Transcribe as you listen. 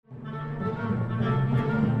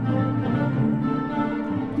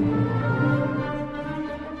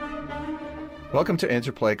Welcome to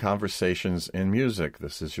Interplay Conversations in Music.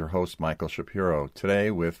 This is your host, Michael Shapiro. Today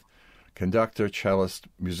with conductor, cellist,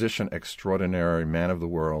 musician extraordinary, man of the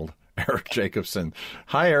world, Eric Jacobson.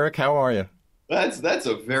 Hi, Eric. How are you? That's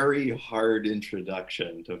a very hard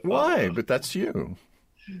introduction to follow. Why? But that's you.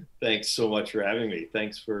 Thanks so much for having me.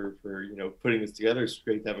 Thanks for putting this together. It's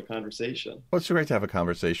great to have a conversation. Well, it's great to have a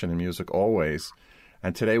conversation in music always.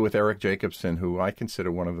 And today with Eric Jacobson, who I consider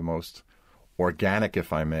one of the most organic,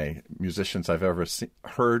 if I may, musicians I've ever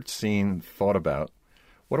heard, seen, thought about.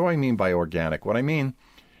 What do I mean by organic? What I mean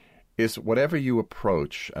is whatever you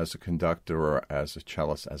approach as a conductor or as a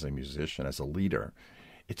cellist, as a musician, as a leader,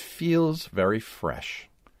 it feels very fresh.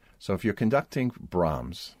 So if you're conducting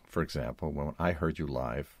Brahms, for example, when I heard you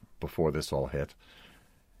live before this all hit,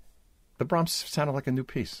 the Brahms sounded like a new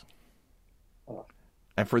piece. Oh.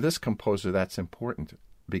 And for this composer, that's important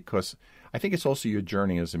because I think it's also your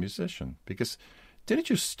journey as a musician. Because didn't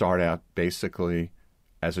you start out basically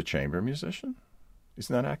as a chamber musician?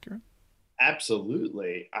 Isn't that accurate?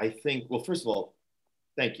 Absolutely. I think, well, first of all,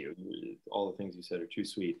 thank you. All the things you said are too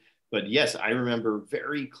sweet. But yes, I remember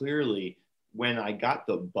very clearly when I got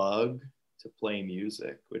the bug to play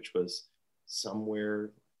music, which was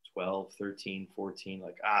somewhere 12, 13, 14,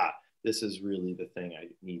 like, this is really the thing I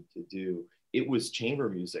need to do. It was chamber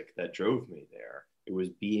music that drove me there. It was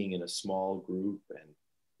being in a small group and,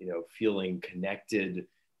 feeling connected,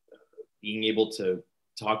 being able to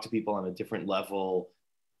talk to people on a different level,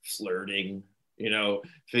 flirting,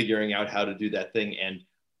 figuring out how to do that thing. And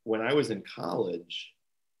when I was in college,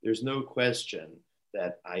 there's no question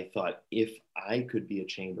that I thought if I could be a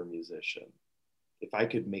chamber musician, if I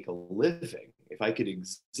could make a living, if I could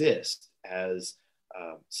exist as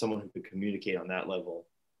someone who could communicate on that level,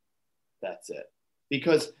 that's it.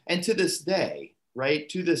 Because, and to this day, right,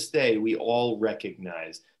 to this day, we all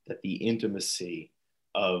recognize that the intimacy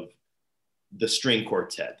of the string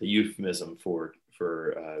quartet, the euphemism for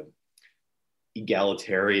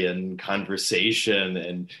egalitarian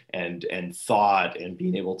conversation and thought and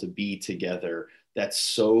being able to be together, that's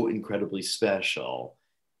so incredibly special.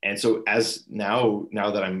 And so as now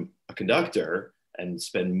that I'm a conductor and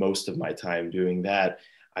spend most of my time doing that,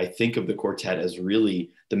 I think of the quartet as really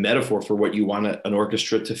the metaphor for what you want an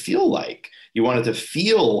orchestra to feel like. You want it to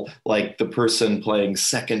feel like the person playing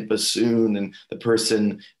second bassoon and the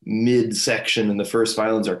person mid-section and the first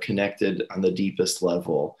violins are connected on the deepest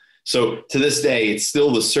level. So to this day, it's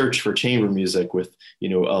still the search for chamber music with,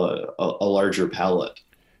 a larger palette.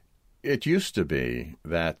 It used to be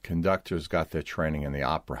that conductors got their training in the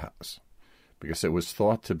opera house because it was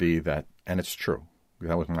thought to be that, and it's true,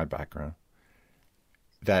 that was my background,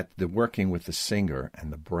 that the working with the singer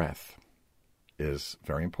and the breath is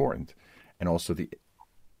very important. And also to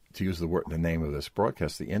use the name of this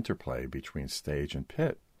broadcast, the interplay between stage and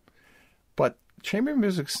pit. But chamber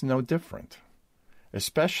music's no different,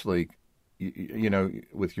 especially,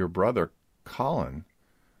 with your brother, Colin,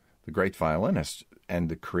 the great violinist, and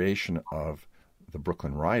the creation of the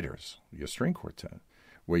Brooklyn Riders, your string quartet,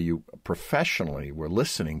 where you professionally were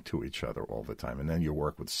listening to each other all the time. And then you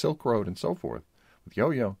work with Silk Road and so forth, with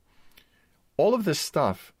Yo-Yo. All of this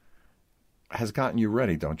stuff has gotten you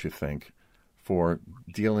ready, don't you think, for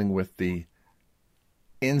dealing with the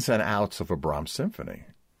ins and outs of a Brahms symphony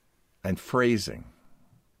and phrasing.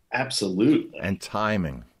 Absolutely. And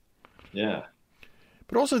timing. Yeah.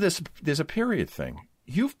 But also there's a period thing.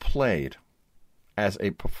 You've played as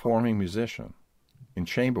a performing musician in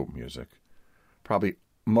chamber music, probably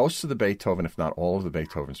most of the Beethoven, if not all of the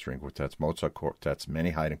Beethoven string quartets, Mozart quartets,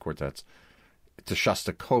 many Haydn quartets, to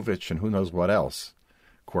Shostakovich and who knows what else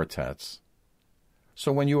quartets.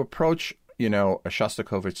 So when you approach, a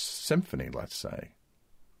Shostakovich symphony, let's say,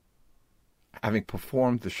 having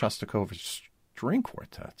performed the Shostakovich string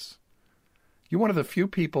quartets, you're one of the few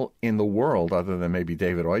people in the world, other than maybe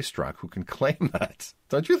David Oistrakh, who can claim that.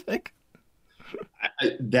 Don't you think?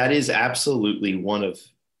 That is absolutely one of,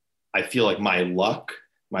 I feel like my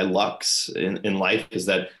lucks in life is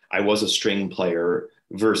that I was a string player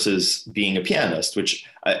versus being a pianist, which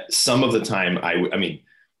some of the time, I mean,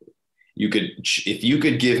 if you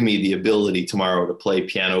could give me the ability tomorrow to play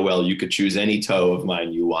piano well, you could choose any toe of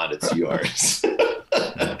mine you want, it's yours.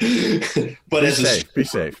 But be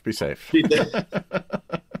safe.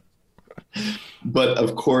 But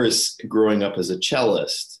of course, growing up as a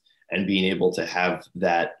cellist and being able to have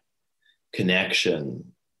that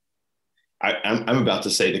connection, I'm about to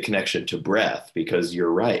say the connection to breath, because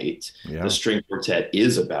you're right. Yeah. The string quartet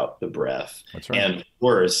is about the breath. That's right. And of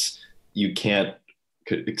course, you can't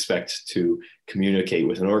expect to communicate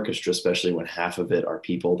with an orchestra, especially when half of it are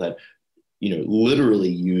people that, literally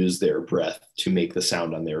use their breath to make the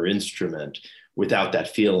sound on their instrument, without that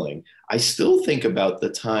feeling. I still think about the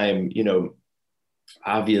time,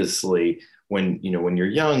 obviously when you're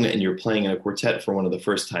young and you're playing in a quartet for one of the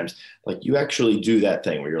first times, like you actually do that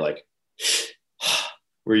thing where you're like,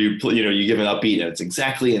 where you give an upbeat and it's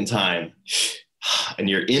exactly in time and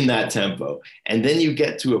you're in that tempo. And then you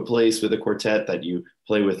get to a place with a quartet that you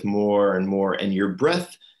play with more and more, and your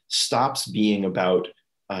breath stops being about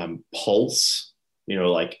pulse,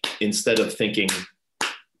 like instead of thinking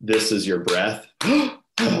this is your breath,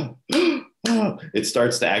 it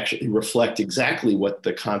starts to actually reflect exactly what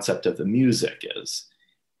the concept of the music is.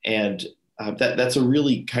 And that's a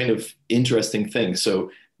really kind of interesting thing.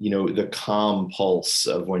 So, the calm pulse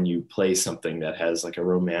of when you play something that has like a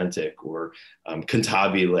romantic or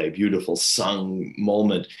cantabile, beautiful sung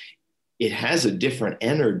moment, it has a different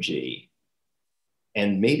energy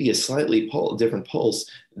and maybe a slightly different pulse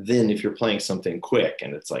than if you're playing something quick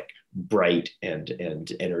and it's like bright and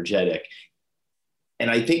energetic. And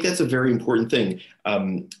I think that's a very important thing.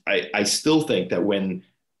 I still think that when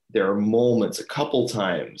there are moments, a couple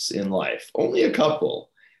times in life, only a couple,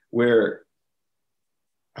 where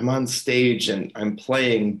I'm on stage and I'm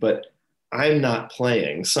playing, but I'm not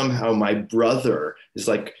playing. Somehow my brother is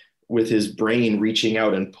like with his brain reaching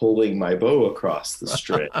out and pulling my bow across the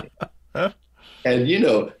string. And,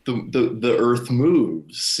 the earth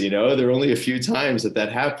moves, there are only a few times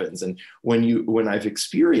that happens. And when I've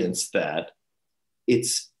experienced that,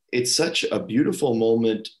 it's such a beautiful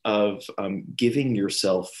moment of giving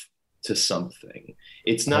yourself to something.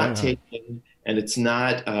 It's not taking, and it's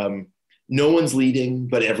not, no one's leading,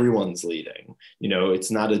 but everyone's leading.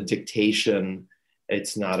 It's not a dictation.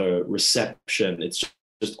 It's not a reception. It's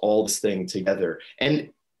just all this thing together.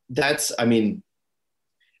 And that's, I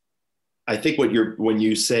think when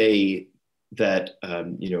you say that,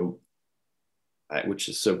 which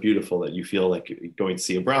is so beautiful that you feel like going to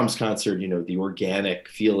see a Brahms concert, the organic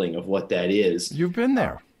feeling of what that is. You've been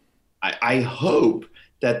there. I hope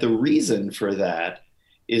that the reason for that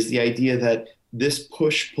is the idea that this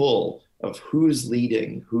push-pull of who's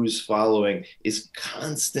leading, who's following is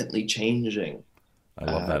constantly changing. I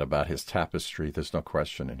love that about his tapestry. There's no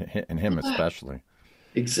question, in him especially.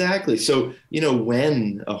 Exactly. So,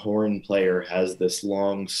 when a horn player has this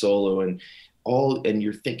long solo and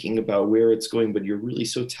you're thinking about where it's going, but you're really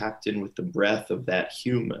so tapped in with the breath of that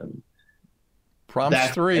human.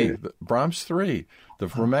 Brahms 3, the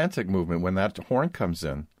romantic movement, when that horn comes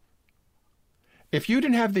in. If you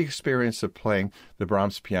didn't have the experience of playing the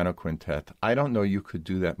Brahms Piano Quintet, I don't know you could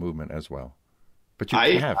do that movement as well. But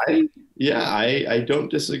you have. I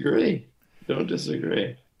don't disagree.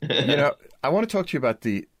 I want to talk to you about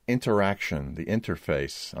the interaction, the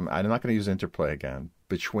interface. I'm not going to use interplay again,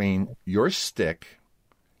 between your stick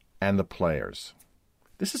and the players.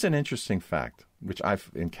 This is an interesting fact, which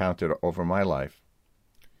I've encountered over my life.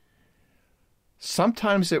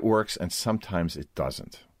 Sometimes it works and sometimes it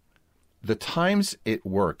doesn't. The times it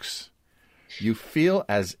works, you feel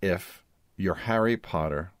as if you're Harry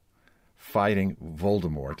Potter fighting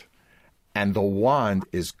Voldemort and the wand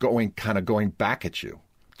is going back at you.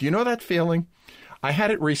 Do you know that feeling? I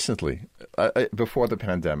had it recently, before the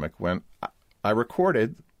pandemic, when I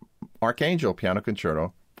recorded Archangel Piano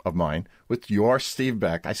Concerto of mine with your Steve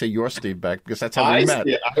Beck. I say your Steve Beck because that's how we met.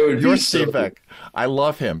 Your Steve Beck. I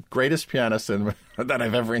love him. Greatest pianist that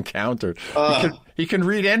I've ever encountered. He can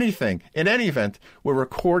read anything. In any event, we're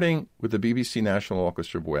recording with the BBC National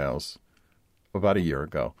Orchestra of Wales about a year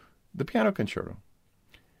ago, the Piano Concerto.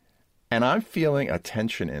 And I'm feeling a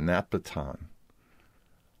tension in that baton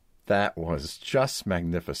that was just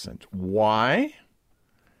magnificent. Why?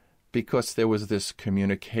 Because there was this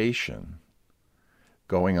communication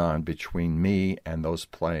going on between me and those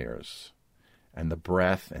players, and the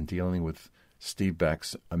breath, and dealing with Steve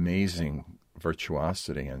Beck's amazing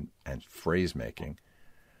virtuosity and phrase making.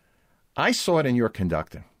 I saw it in your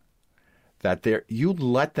conducting, that you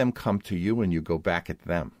let them come to you and you go back at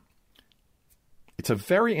them. It's a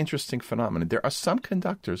very interesting phenomenon. There are some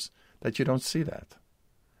conductors that you don't see that.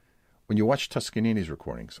 When you watch Toscanini's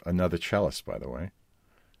recordings, another cellist, by the way,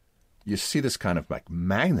 you see this kind of like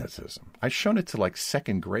magnetism. I've shown it to like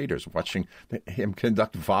second graders watching him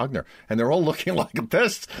conduct Wagner, and they're all looking like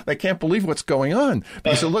this. They can't believe what's going on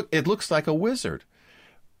because it looks like a wizard.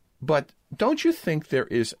 But don't you think there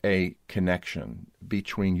is a connection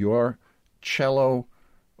between your cello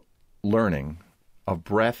learning of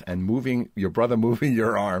breath and your brother moving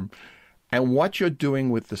your arm and what you're doing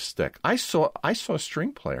with the stick? I saw a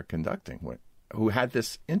string player conducting who had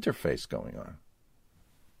this interface going on.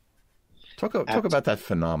 Talk about that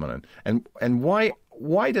phenomenon and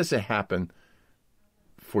why does it happen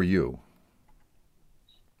for you?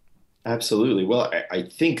 Absolutely. Well, I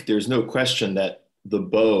think there's no question that the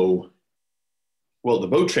bow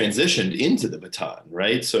transitioned into the baton,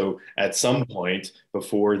 right? So at some point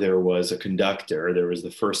before there was a conductor, there was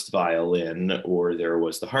the first violin, or there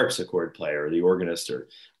was the harpsichord player, the organist, or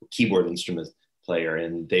keyboard instrument player,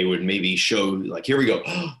 and they would maybe show like, here we go,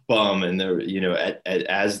 bum, and there,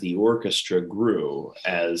 as the orchestra grew,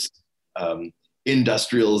 as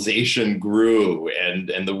industrialization grew,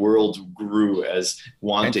 and the world grew as And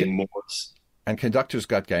wanting more. and conductors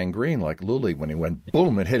got gangrene like Lully when he went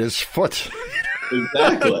boom and hit his foot.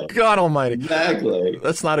 Exactly. God Almighty, Exactly.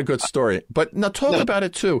 that's not a good story. But now talk No. about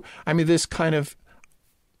it too. I mean, this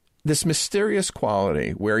mysterious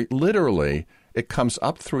quality where literally it comes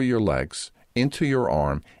up through your legs, into your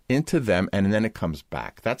arm, into them, and then it comes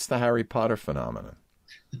back. That's the Harry Potter phenomenon.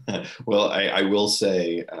 Well, I will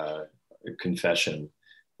say, confession,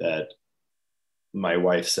 that my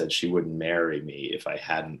wife said she wouldn't marry me if I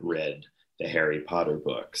hadn't read the Harry Potter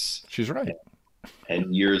books. She's right.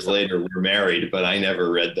 And years later, we're married, but I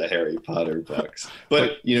never read the Harry Potter books.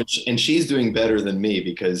 But, and she's doing better than me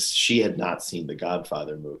because she had not seen the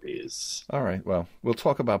Godfather movies. All right. Well, we'll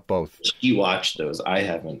talk about both. She watched those. I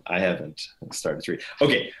haven't started to read.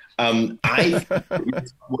 Okay. I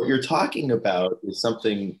what you're talking about is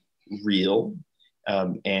something real,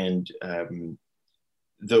 and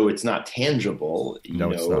though it's not tangible,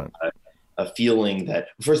 It's not. a feeling that,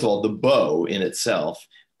 first of all, the bow in itself,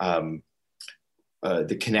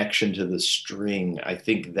 the connection to the string, I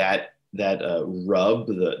think that rub,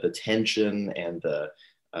 the tension and the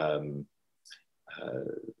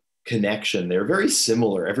connection, they're very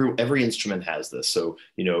similar. Every instrument has this. So,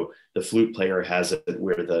 the flute player has it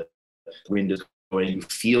where the wind is going, you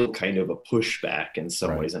feel kind of a pushback in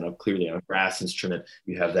some ways. And clearly on a brass instrument,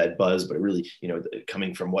 you have that buzz, but really,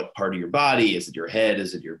 coming from what part of your body? Is it your head?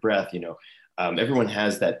 Is it your breath? Everyone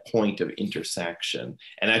has that point of intersection.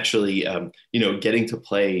 And actually, getting to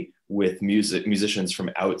play with musicians from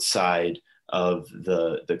outside of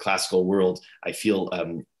the classical world, I feel,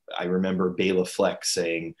 I remember Bela Fleck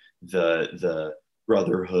saying the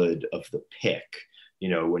brotherhood of the pick.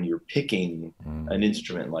 When you're picking an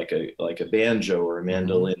instrument like a banjo or a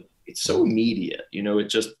mandolin, it's so immediate. It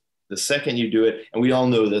just, the second you do it, and we all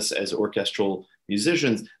know this as orchestral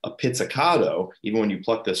musicians, a pizzicato, even when you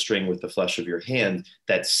pluck the string with the flesh of your hand,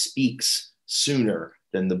 that speaks sooner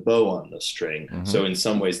than the bow on the string. So in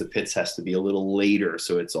some ways, the pizz has to be a little later,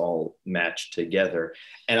 so it's all matched together.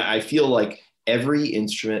 And I feel like every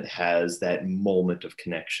instrument has that moment of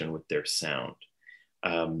connection with their sound.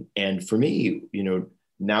 And for me,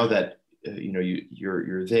 now that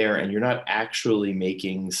you're there and you're not actually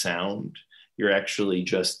making sound, you're actually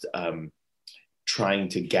just trying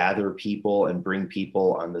to gather people and bring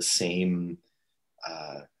people on the same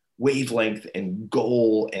wavelength and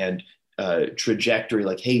goal and trajectory.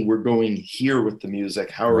 Like, hey, we're going here with the music.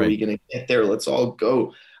 How are we going to get there? Let's all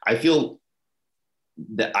go. I feel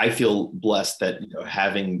blessed that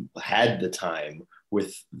having had the time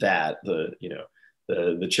with that,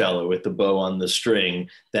 the cello with the bow on the string,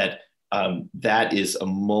 that that is a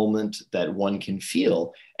moment that one can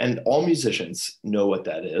feel. And all musicians know what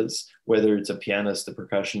that is, whether it's a pianist, a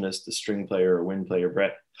percussionist, a string player, a wind player,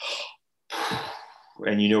 Brett,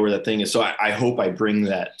 and you know where that thing is. So I hope I bring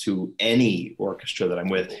that to any orchestra that I'm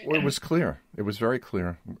with. Well, it was clear. It was very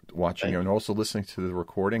clear watching you and also listening to the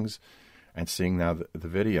recordings and seeing now the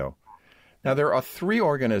video. Now, there are 3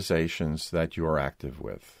 organizations that you are active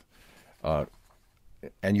with,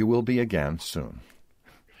 and you will be again soon.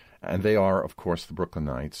 And they are, of course, the Brooklyn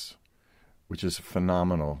Knights, which is a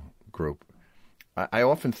phenomenal group. I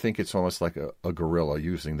often think it's almost like a gorilla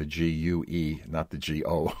using the GUE, not the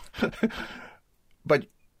GO. But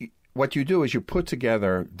what you do is you put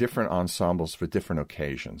together different ensembles for different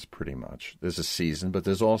occasions, pretty much. There's a season, but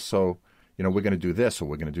there's also, we're going to do this or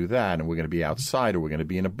we're going to do that, and we're going to be outside or we're going to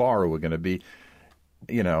be in a bar or we're going to be,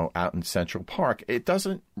 out in Central Park.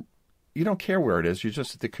 You don't care where it is.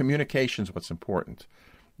 The communication's what's important.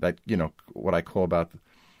 That, what I call about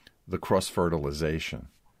the cross-fertilization.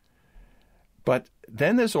 But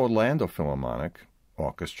then there's Orlando Philharmonic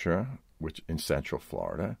Orchestra, which in Central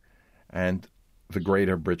Florida, and the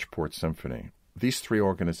Greater Bridgeport Symphony. These 3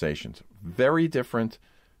 organizations, very different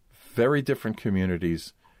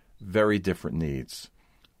communities, very different needs.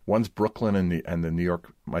 One's Brooklyn and the New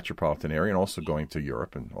York metropolitan area, and also going to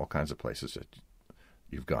Europe and all kinds of places that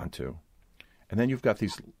you've gone to. And then you've got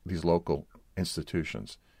these local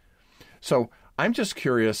institutions. So I'm just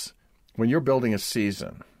curious, when you're building a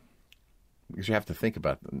season, because you have to think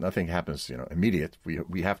about it, nothing happens, immediate.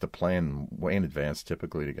 We have to plan way in advance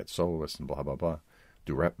typically to get soloists and blah, blah, blah,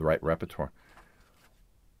 do the right repertoire.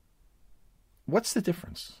 What's the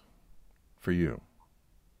difference for you?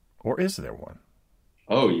 Or is there one?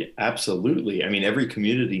 Oh, yeah, absolutely. I mean, every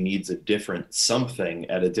community needs a different something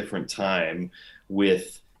at a different time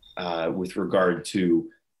with regard to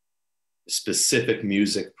specific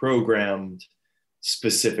music programmed,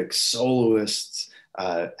 specific soloists.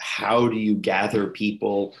 How do you gather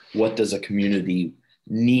people? What does a community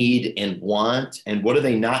need and want? And what do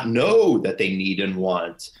they not know that they need and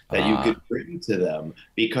want that you could bring to them?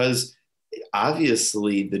 Because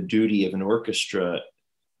obviously, the duty of an orchestra,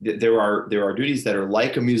 there are duties that are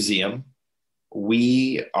like a museum.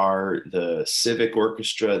 We are the civic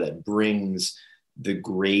orchestra that brings the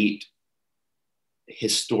great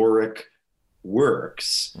historic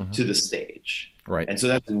works to the stage. Right. And so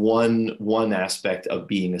that's one aspect of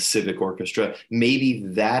being a civic orchestra. Maybe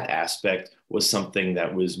that aspect was something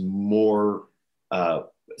that was more,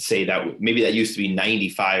 say that maybe that used to be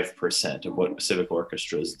 95% of what civic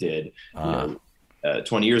orchestras did,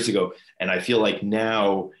 20 years ago. And I feel like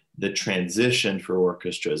now the transition for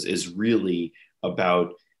orchestras is really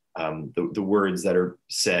about the words that are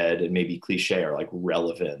said and maybe cliche are like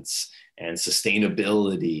relevance and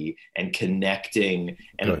sustainability and connecting.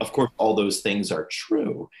 And of course, all those things are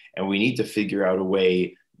true. And we need to figure out a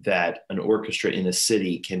way that an orchestra in a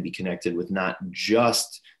city can be connected with not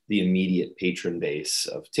just the immediate patron base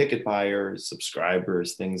of ticket buyers,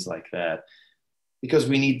 subscribers, things like that, because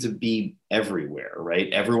we need to be everywhere,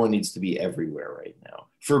 right? Everyone needs to be everywhere right now,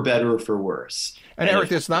 for better or for worse. And Eric,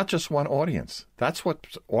 there's not just one audience. That's what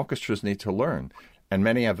orchestras need to learn, and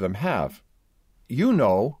many of them have. You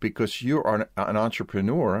know, because you are an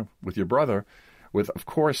entrepreneur with your brother, with, of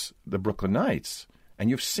course, the Brooklyn Knights, and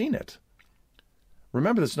you've seen it.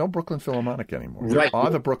 Remember, there's no Brooklyn Philharmonic anymore. There are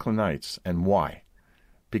the Brooklyn Knights. And why?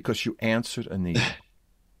 Because you answered a need.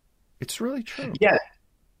 It's really true. Yeah.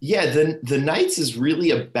 Yeah, the Knights is really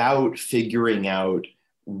about figuring out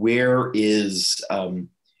where is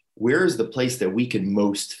the place that we can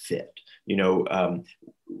most fit.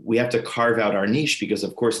 We have to carve out our niche because,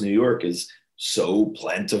 of course, New York is so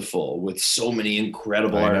plentiful with so many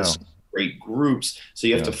incredible artists, great groups. So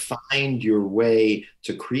you have to find your way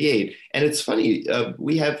to create. And it's funny,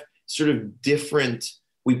 we have sort of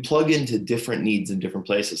we plug into different needs in different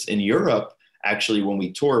places. In Europe, actually, when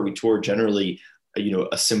we tour generally,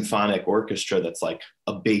 a symphonic orchestra that's like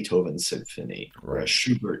a Beethoven symphony or a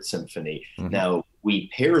Schubert symphony. Mm-hmm. Now we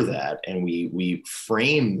pair that and we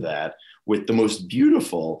frame that with the most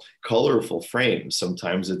beautiful, colorful frames.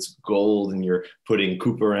 Sometimes it's gold and you're putting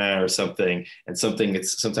Couperin or something, and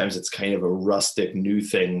sometimes it's kind of a rustic new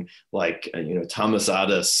thing like, Thomas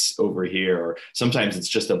Adès over here, or sometimes it's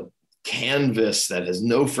just a canvas that has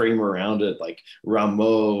no frame around it, like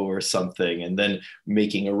Rameau or something, and then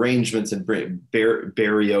making arrangements and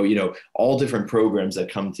Berio, all different programs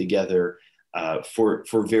that come together for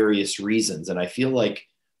various reasons. And I feel like,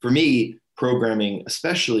 for me, programming,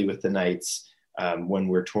 especially with the Knights, when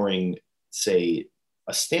we're touring, say,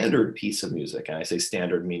 a standard piece of music, and I say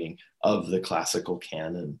standard meaning of the classical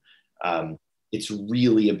canon, it's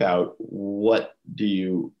really about what do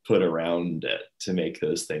you put around it to make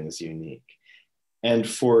those things unique. And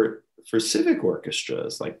for civic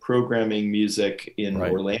orchestras, like programming music in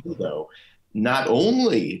Orlando, not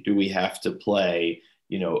only do we have to play,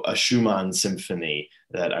 a Schumann symphony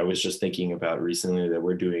that I was just thinking about recently that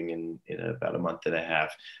we're doing in about a month and a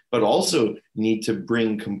half, but also need to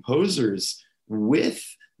bring composers with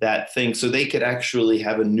that thing so they could actually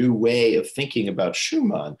have a new way of thinking about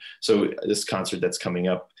Schumann. So this concert that's coming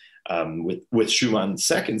up with Schumann's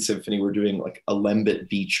Second Symphony, we're doing like a Lembit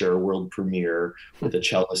Beecher world premiere with a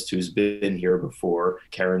cellist who's been here before,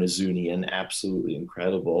 Karen Azunian, absolutely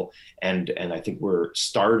incredible. And I think we're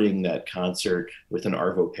starting that concert with an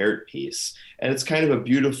Arvo Pärt piece. And it's kind of a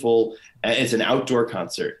beautiful, it's an outdoor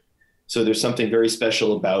concert. So there's something very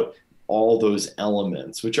special about all those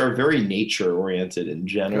elements, which are very nature oriented in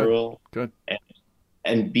general. Good.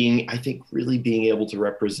 And being, I think, really being able to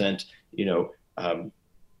represent,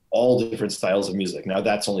 all different styles of music. Now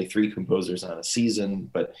that's only 3 composers on a season,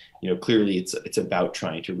 but clearly it's about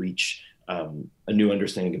trying to reach a new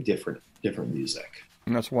understanding of different music.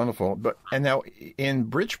 And that's wonderful. And now in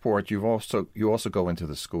Bridgeport, you also go into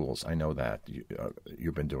the schools. I know that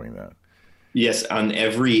you've been doing that. Yes, on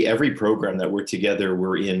every program that we're together,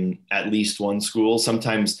 we're in at least one school.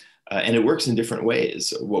 Sometimes, and it works in different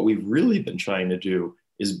ways. What we've really been trying to do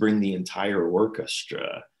is bring the entire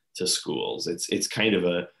orchestra to schools. It's kind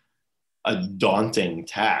of a daunting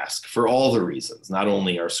task for all the reasons. Not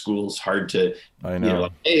only are schools hard to, I know.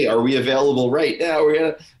 like, hey, are we available right now?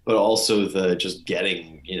 But also the just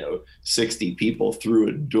getting, 60 people through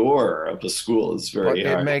a door of a school is very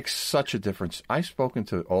hard. It makes such a difference. I've spoken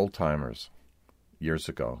to old timers years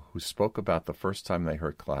ago who spoke about the first time they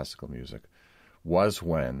heard classical music was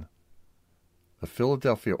when the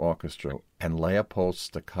Philadelphia Orchestra and Leopold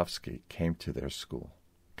Stokowski came to their school.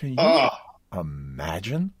 Can you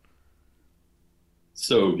imagine?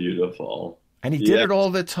 So beautiful. And he did it all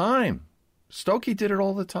the time. Stokey did it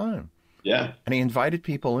all the time. Yeah. And he invited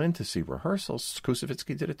people in to see rehearsals.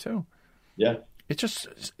 Koussevitzky did it too. Yeah. It's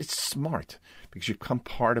smart because you become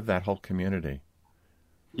part of that whole community.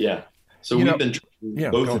 Yeah. So we've been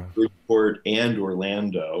both in Bridgeport and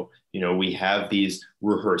Orlando. We have these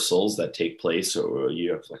rehearsals that take place. So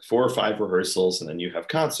you have like 4 or 5 rehearsals, and then you have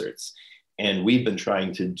concerts. And we've been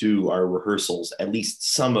trying to do our rehearsals, at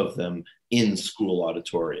least some of them, in school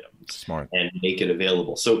auditoriums. Smart. And make it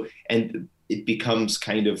available. So, and it becomes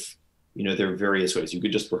kind of, there are various ways. You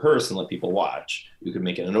could just rehearse and let people watch. You could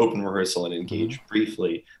make it an open rehearsal and engage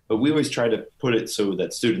briefly. But we always try to put it so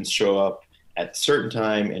that students show up at a certain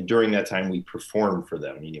time, and during that time we perform for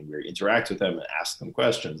them, meaning we interact with them and ask them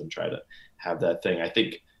questions and try to have that thing. I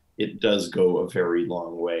think it does go a very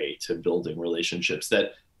long way to building relationships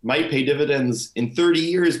that might pay dividends in 30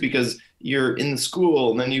 years because you're in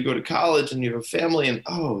school and then you go to college and you have a family and,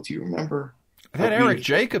 do you remember? That Eric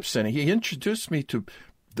Jacobson, he introduced me to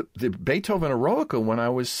the Beethoven Eroica when I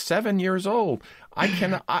was 7 years old.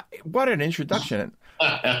 What an introduction.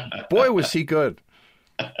 Boy, was he good.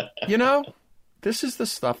 This is the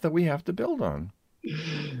stuff that we have to build on.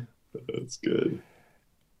 That's good.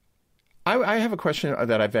 I have a question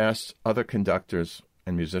that I've asked other conductors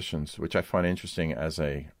and musicians, which I find interesting as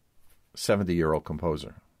a 70-year-old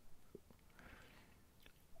composer.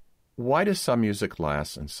 Why does some music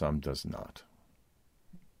last and some does not?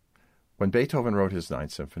 When Beethoven wrote his 9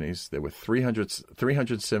 symphonies, there were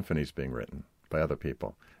 300 symphonies being written by other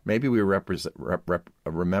people. Maybe we remember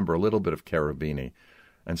a little bit of Cherubini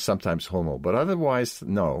and sometimes Hummel, but otherwise,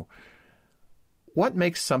 no. What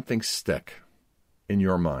makes something stick in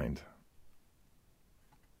your mind?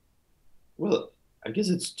 Well, I guess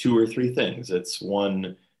it's 2 or 3 things. It's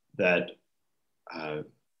one that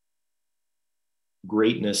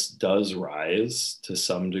greatness does rise to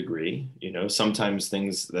some degree. Sometimes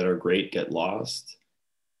things that are great get lost,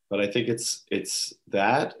 but I think it's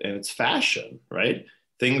that, and it's fashion, right?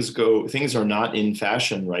 Things are not in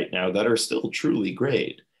fashion right now that are still truly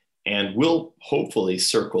great, and will hopefully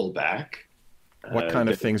circle back. What kind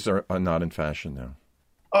of things are not in fashion now?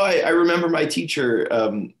 I remember my teacher,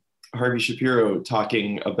 Harvey Shapiro,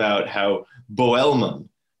 talking about how Boelman,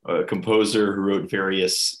 a composer who wrote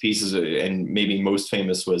various pieces, and maybe most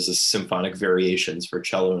famous was the Symphonic Variations for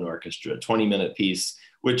Cello and Orchestra, a 20-minute piece,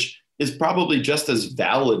 which is probably just as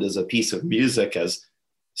valid as a piece of music as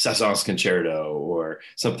Saint-Saëns Concerto or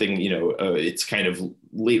something, it's kind of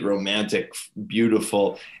late romantic,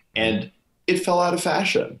 beautiful, and it fell out of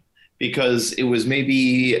fashion because it was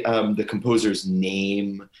maybe the composer's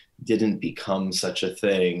name didn't become such a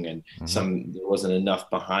thing, and there wasn't enough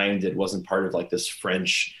behind it, wasn't part of like this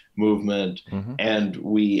French movement, and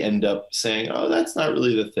we end up saying, that's not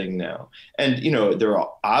really the thing now. And there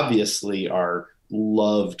obviously are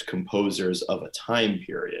loved composers of a time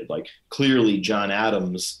period. Like clearly John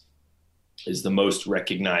Adams is the most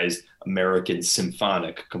recognized American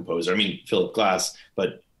symphonic composer. I mean, Philip Glass,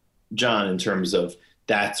 but John, in terms of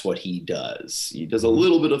that's what he does. He does a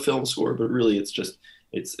little bit of film score, but really it's just,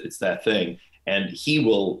 it's that thing. And he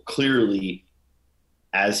will clearly,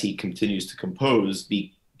 as he continues to compose,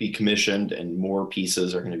 be commissioned, and more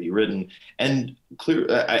pieces are going to be written. And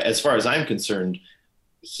as far as I'm concerned,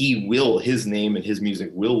 his name and his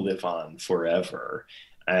music will live on forever.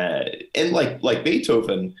 And like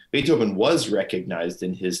Beethoven was recognized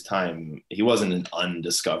in his time. He wasn't an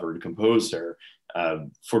undiscovered composer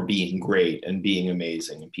for being great and being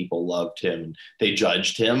amazing, and people loved him. They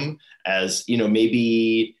judged him as,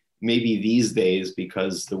 maybe these days,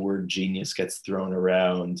 because the word genius gets thrown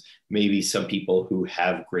around, maybe some people who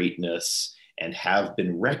have greatness and have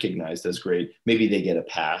been recognized as great, maybe they get a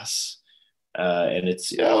pass. And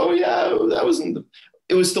it's, it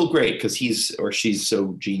was still great because he's or she's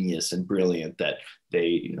so genius and brilliant that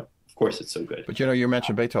they, of course it's so good. But you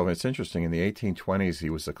mentioned Beethoven. It's interesting. In the 1820s, he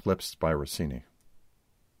was eclipsed by Rossini.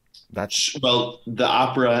 Well, the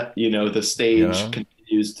opera, the stage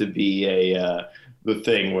continues to be the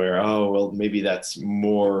thing where, maybe that's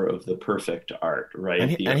more of the perfect art, right?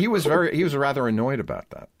 And he was rather annoyed about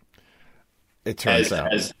that. It turns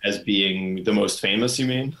out as being the most famous, you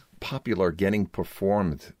mean? popular, getting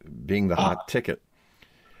performed, being the hot ticket.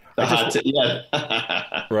 Yeah.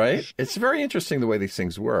 Right? It's very interesting the way these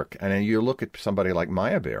things work. And then you look at somebody like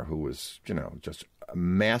Meyerbeer, who was, just a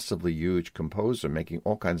massively huge composer making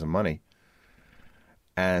all kinds of money.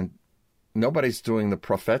 And nobody's doing the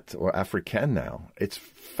Prophète or Africaine now. It's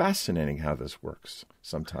fascinating how this works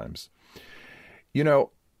sometimes.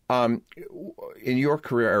 In your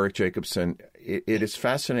career, Eric Jacobson, it is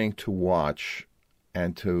fascinating to watch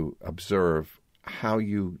and to observe how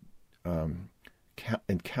you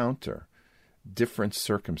encounter different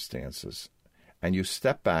circumstances, and you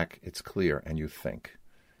step back, it's clear, and you think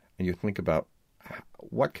about,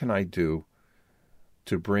 what can I do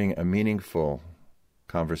to bring a meaningful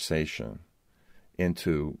conversation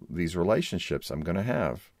into these relationships I'm going to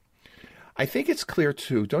have. I think it's clear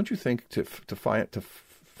too, don't you think, to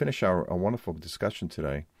finish our wonderful discussion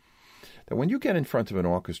today, that when you get in front of an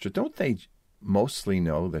orchestra, don't they mostly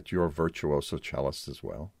know that you're a virtuoso cellist as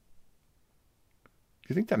well? Do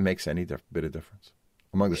you think that makes any bit of difference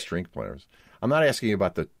among the string players? I'm not asking you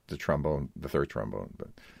about the trombone, the third trombone, but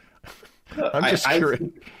I'm just curious.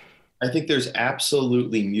 I think there's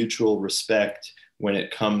absolutely mutual respect when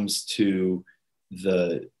it comes to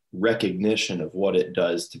the recognition of what it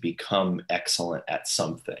does to become excellent at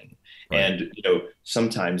something. Right. And,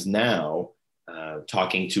 sometimes now,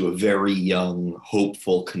 talking to a very young,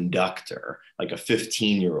 hopeful conductor, like a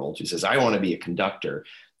 15-year-old who says, I want to be a conductor,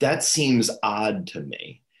 that seems odd to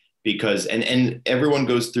me because, and everyone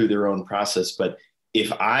goes through their own process, but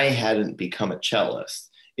if I hadn't become a cellist,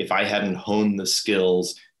 if I hadn't honed the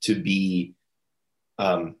skills to be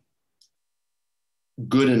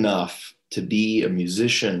good enough to be a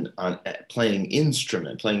musician on playing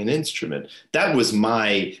an instrument, that was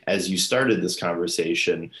as you started this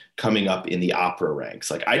conversation, coming up in the opera ranks.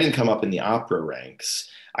 Like, I didn't come up in the opera ranks.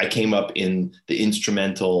 I came up in the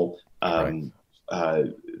instrumental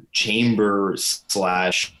chamber / chamber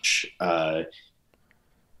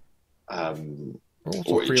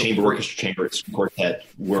orchestra, chamber quartet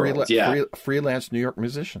world. Freelance New York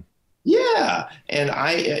musician. Yeah.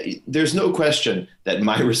 And there's no question that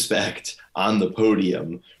my respect on the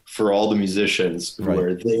podium for all the musicians who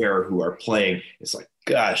are there, who are playing, it's like,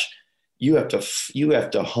 gosh, you have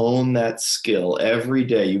to hone that skill every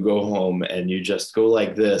day. You go home and you just go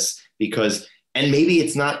like this because, and maybe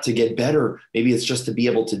it's not to get better. Maybe it's just to be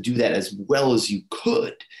able to do that as well as you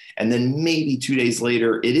could. And then maybe 2 days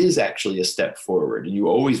later, it is actually a step forward and you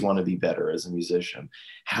always want to be better as a musician.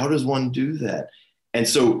 How does one do that? And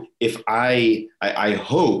so if I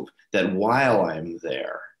hope that while I'm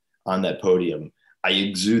there on that podium, I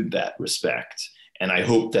exude that respect. And I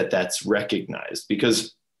hope that that's recognized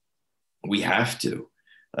because we have to,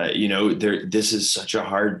 this is such a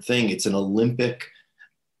hard thing. It's an Olympic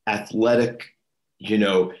athletic,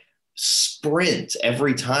 sprint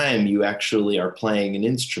every time you actually are playing an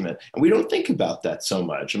instrument. And we don't think about that so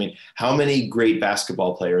much. I mean, how many great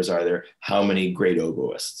basketball players are there? How many great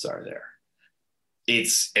oboists are there?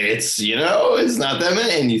 It's not that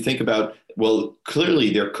many. And you think about, well,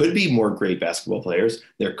 clearly there could be more great basketball players.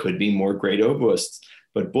 There could be more great oboists,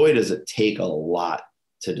 but boy, does it take a lot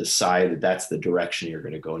to decide that that's the direction you're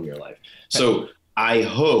going to go in your life. So I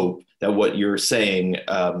hope that what you're saying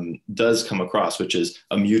does come across, which is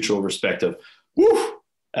a mutual respect of, whew,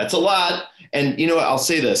 that's a lot. And, I'll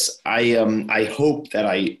say this, I hope that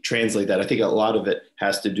I translate that. I think a lot of it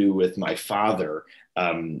has to do with my father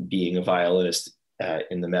being a violinist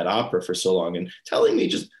in the Met Opera for so long and telling me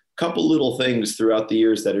just a couple little things throughout the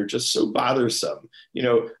years that are just so bothersome.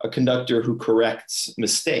 A conductor who corrects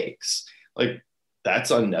mistakes, like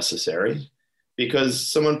that's unnecessary because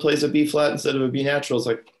someone plays a B flat instead of a B natural. It's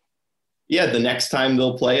like, yeah, the next time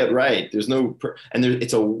they'll play it right. There's no,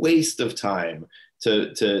 it's a waste of time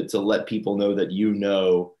to let people know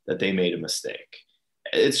that they made a mistake.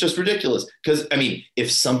 It's just ridiculous. Because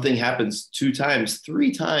if something happens 2 times,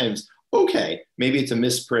 3 times, okay, maybe it's a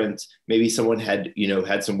misprint. Maybe someone had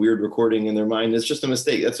some weird recording in their mind. It's just a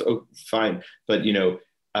mistake. That's fine. But,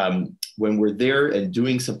 when we're there and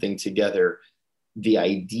doing something together, the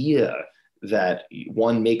idea that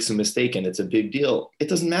one makes a mistake and it's a big deal, it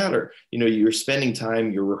doesn't matter. You're spending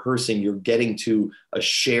time, you're rehearsing, you're getting to a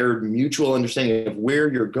shared mutual understanding of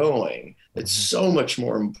where you're going. It's so much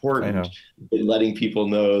more important than letting people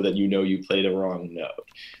know that you played a wrong note.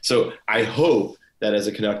 So I hope that as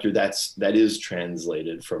a conductor, that is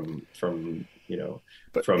translated from having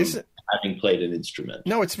played an instrument.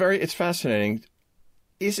 No, it's fascinating.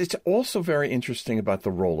 It's also very interesting about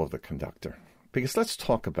the role of the conductor. Because let's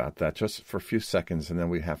talk about that just for a few seconds and then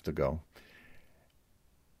we have to go.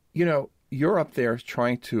 You're up there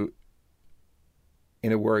trying to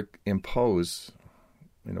in a word, impose,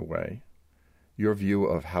 in a way, your view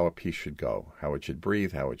of how a piece should go, how it should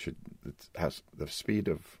breathe, how the speed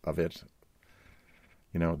of it,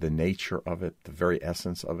 the nature of it, the very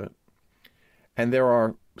essence of it. And there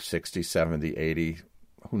are 60, 70, 80,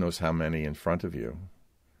 who knows how many in front of you,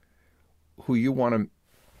 who you want to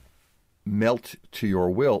melt to your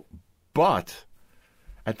will, but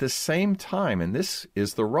at the same time, and this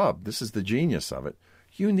is the rub, this is the genius of it,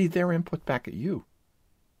 you need their input back at you.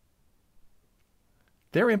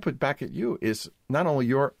 Their input back at you is not only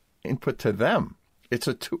your input to them.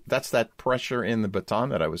 That's that pressure in the baton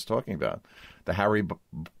that I was talking about, the Harry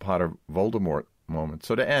Potter Voldemort moment.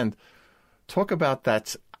 So to end, talk about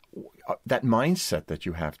that mindset that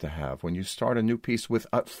you have to have when you start a new piece with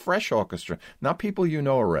a fresh orchestra, not people you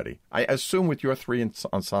know already. I assume with your three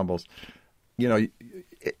ensembles,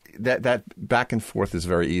 that back and forth is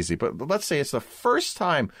very easy. But let's say it's the first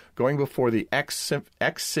time going before the X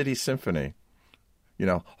City Symphony.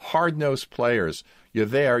 Hard-nosed players. You're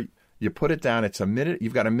there. You put it down. It's a minute.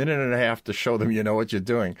 You've got a minute and a half to show them you know what you're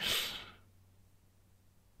doing.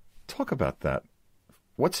 Talk about that.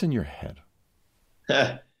 What's in your head?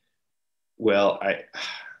 Well,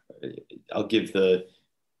 I'll give the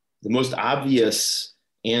most obvious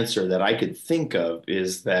answer that I could think of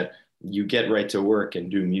is that you get right to work and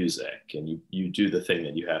do music, and you do the thing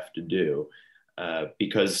that you have to do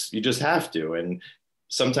because you just have to. And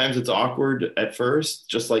sometimes it's awkward at first,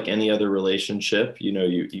 just like any other relationship.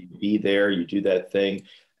 You be there, you do that thing,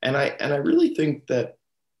 and I really think that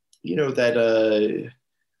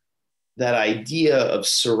that idea of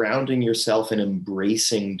surrounding yourself and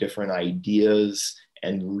embracing different ideas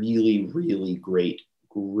and really, really great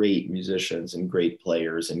musicians and great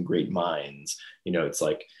players and great minds. It's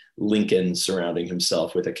like Lincoln surrounding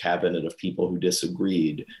himself with a cabinet of people who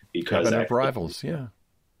disagreed because cabinet of rivals. Yeah.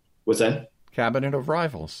 What's that? Cabinet of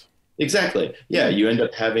rivals. Exactly. Yeah. You end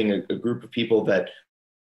up having a group of people that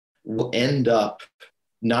will end up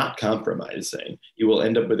not compromising. You will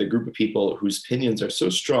end up with a group of people whose opinions are so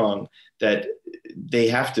strong that they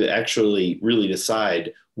have to actually really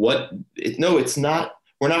decide it's not,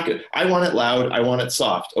 we're not good. I want it loud. I want it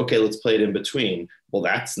soft. Okay, let's play it in between. Well,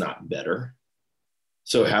 that's not better.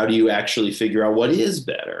 So how do you actually figure out what is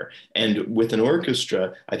better? And with an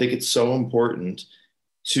orchestra, I think it's so important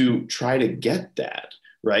to try to get that,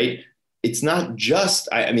 right? It's not just,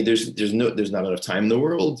 there's not enough time in the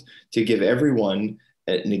world to give everyone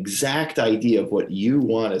an exact idea of what you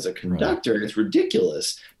want as a conductor. Right. It's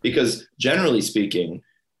ridiculous because generally speaking,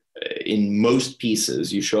 in most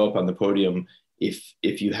pieces, you show up on the podium, if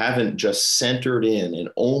you haven't just centered in and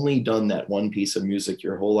only done that one piece of music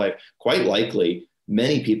your whole life, quite likely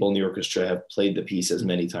many people in the orchestra have played the piece as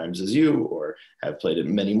many times as you or have played it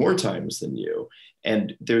many more times than you.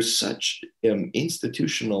 And there's such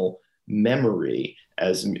institutional memory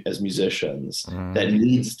as musicians that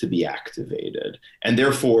needs to be activated. And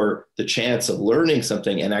therefore, the chance of learning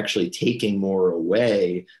something and actually taking more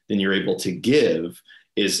away than you're able to give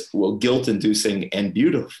is, guilt-inducing and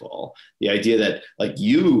beautiful. The idea that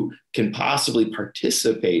you can possibly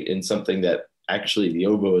participate in something that actually the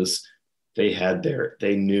oboes, they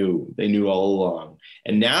knew all along.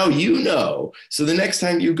 And now so the next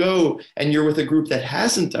time you go and you're with a group that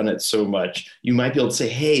hasn't done it so much, you might be able to say,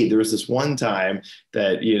 hey, there was this one time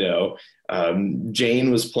that,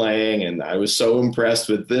 Jane was playing and I was so impressed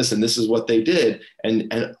with this and this is what they did. And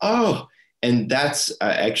that's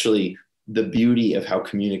actually the beauty of how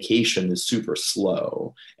communication is super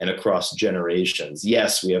slow and across generations.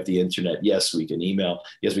 Yes, we have the internet. Yes, we can email.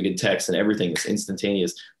 Yes, we can text and everything is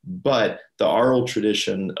instantaneous. But the oral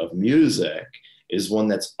tradition of music is one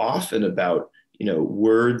that's often about,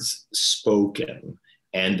 words spoken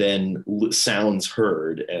and then sounds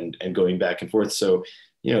heard and going back and forth. So,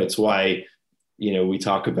 it's why, we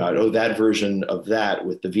talk about, that version of that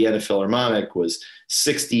with the Vienna Philharmonic was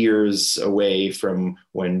 60 years away from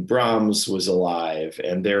when Brahms was alive.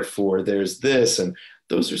 And therefore there's this, and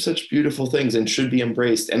those are such beautiful things and should be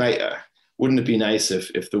embraced. And wouldn't it be nice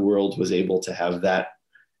if the world was able to have that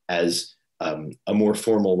as a more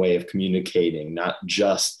formal way of communicating, not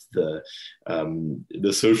just the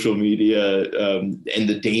social media and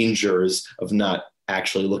the dangers of not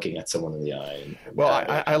actually looking at someone in the eye.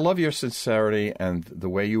 I love your sincerity and the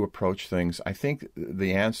way you approach things. I think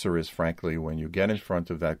the answer is, frankly, when you get in front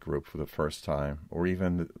of that group for the first time or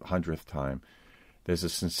even the 100th time, there's a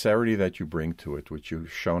sincerity that you bring to it, which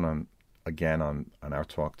you've shown on our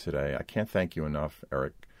talk today. I can't thank you enough,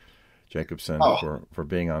 Eric Jacobson, for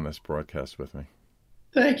being on this broadcast with me.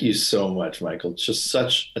 Thank you so much, Michael. It's just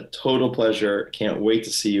such a total pleasure. Can't wait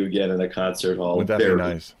to see you again in a concert hall. Would that be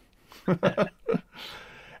nice?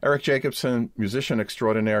 Eric Jacobson, musician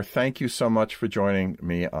extraordinaire, thank you so much for joining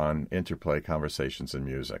me on Interplay Conversations in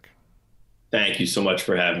Music. Thank you so much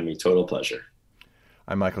for having me. Total pleasure.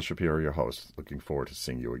 I'm Michael Shapiro, your host. Looking forward to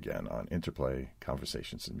seeing you again on Interplay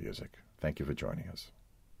Conversations in Music. Thank you for joining us.